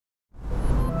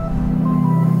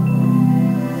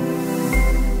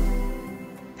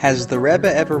Has the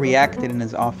Rebbe ever reacted in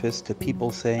his office to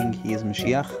people saying he is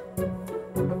Moshiach?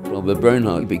 Rabbi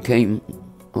Bernhard became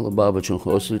a Lubavitcher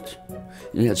Chosid.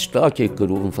 He had stark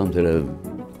gerufen from the Rebbe.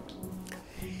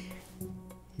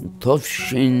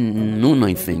 Tovshin Nun,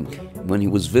 I think, when he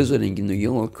was visiting in New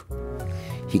York,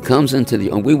 he comes into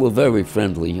the, and we were very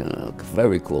friendly,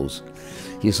 very close.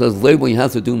 He says, Leib, you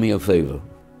have to do me a favor.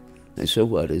 I said,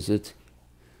 what is it?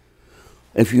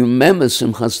 If you remember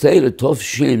Simchas Torah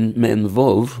Tovshin Men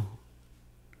Vov,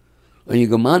 and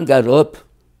your man got up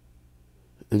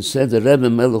and said the Rebbe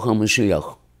Melech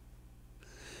HaMashiach.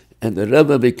 And the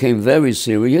Rebbe became very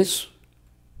serious,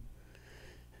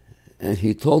 and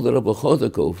he told the Rebbe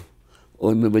Chodakov,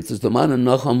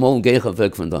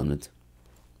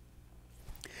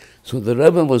 so the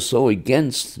Rebbe was so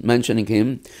against mentioning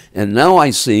him, and now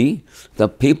I see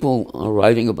that people are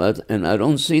writing about it, and I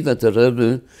don't see that the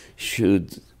Rebbe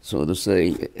should, so to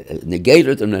say, negate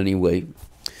it in any way.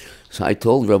 So I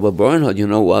told Rabbi Bernhard, you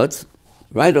know what?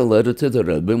 Write a letter to the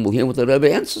Rebbe, and we'll hear what the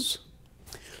Rebbe answers.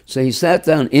 So he sat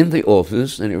down in the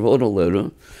office, and he wrote a letter,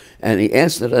 and he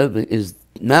asked the Rebbe, is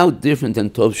now different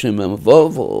than Tov Shem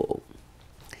Vov?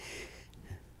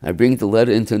 I bring the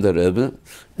letter into the Rebbe,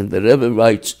 and the Rebbe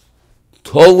writes,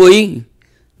 Toli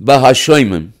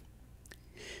Bahashoimim.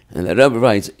 And the Rebbe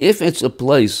writes, if it's a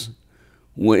place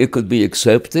where it could be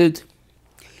accepted,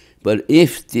 but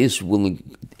if this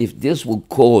will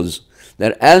cause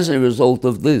that as a result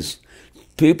of this,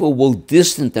 people will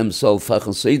distance themselves from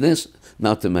Chassidus,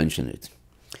 not to mention it.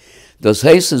 Das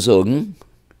heißt sagen,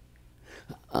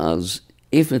 as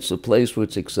if it's a place where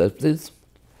it's accepted,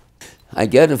 I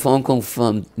get a phone call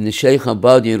from Neshei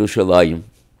Chabad Yerushalayim,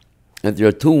 and there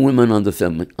are two women on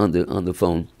the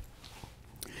phone.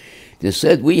 They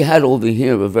said, we had over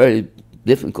here a very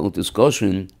difficult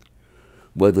discussion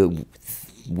whether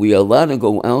we are allowed to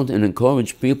go out and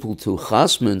encourage people to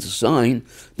chasmen, to sign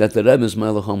that the Rebbe is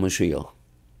Melech HaMashiach.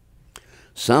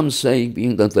 Some say,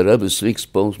 being that the Rebbe speaks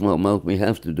both mouth, we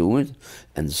have to do it.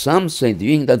 And some say,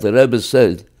 being that the Rebbe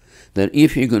said that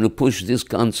if you're going to push this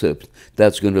concept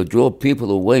that's going to draw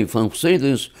people away from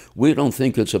Chassidus, we don't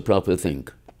think it's a proper thing.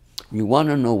 We want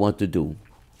to know what to do.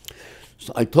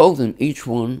 So I told them, each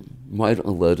one write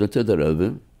a letter to the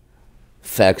Rebbe,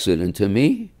 fax it into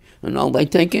me, and I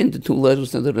take in the two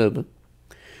letters to the Rebbe.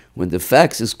 When the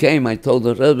faxes came, I told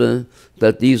the Rebbe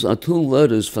that these are two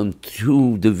letters from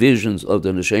two divisions of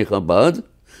the Neshei Chabad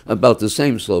about the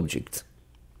same subject.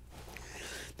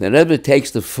 The Rebbe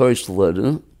takes the first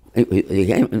letter,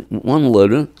 one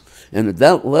letter, and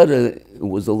that letter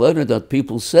was the letter that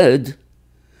people said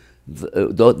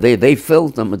they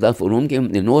felt that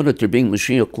in order to bring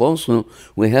Mashiach closer,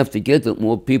 we have to get that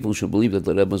more people should believe that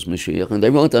the Rebbe is Mashiach. And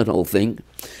they wrote that whole thing,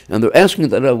 and they're asking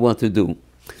the Rebbe what to do.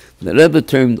 The Rebbe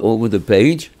turned over the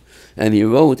page, and he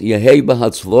wrote, Yehei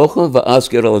b'hatzlocha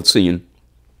v'asker al tzin.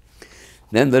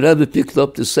 Then the Rebbe picked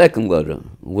up the second letter,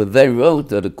 where they wrote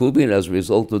that it could be as a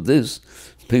result of this,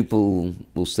 people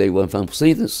will say, well, if I'm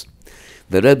see this.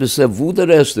 The Rebbe said, Vu the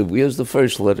rest of, where's the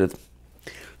first letter?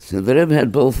 So the Rebbe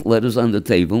had both letters on the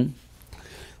table.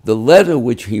 The letter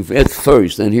which he read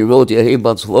first, and he wrote, Yehei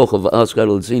b'hatzlocha v'asker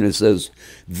al tzin, says,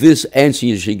 this answer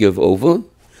you should give over.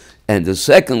 And the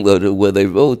second letter, where they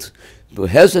wrote, but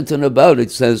hesitant about it,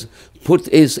 says, put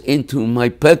this into my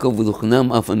pekel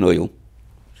v'luchnam afanoil.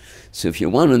 So if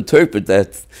you want to interpret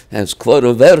that as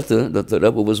Klora Verta, that the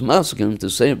Rebbe was masking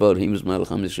to say about him as Melech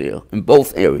HaMashiach, in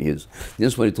both areas.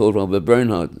 This is what he told Rabbi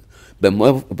Bernhard.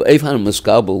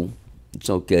 It's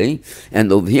okay.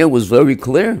 And over here was very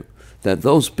clear that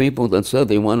those people that said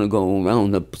they want to go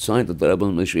around the side of the Rebbe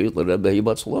HaMashiach, the Rebbe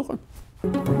Hibatzlocha.